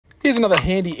Here's another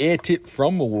handy air tip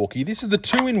from Milwaukee. This is the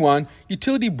 2-in-1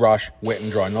 utility brush wet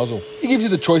and dry nozzle. It gives you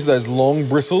the choice of those long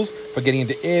bristles for getting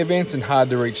into air vents and hard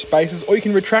to reach spaces, or you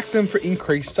can retract them for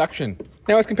increased suction.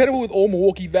 Now it's compatible with all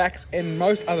Milwaukee vacs and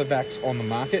most other vacs on the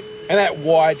market, and that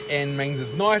wide end means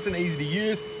it's nice and easy to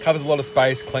use, covers a lot of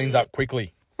space, cleans up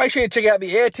quickly. Make sure you check out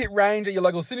the air tip range at your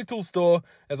local Cinetools store.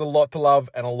 There's a lot to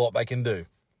love and a lot they can do.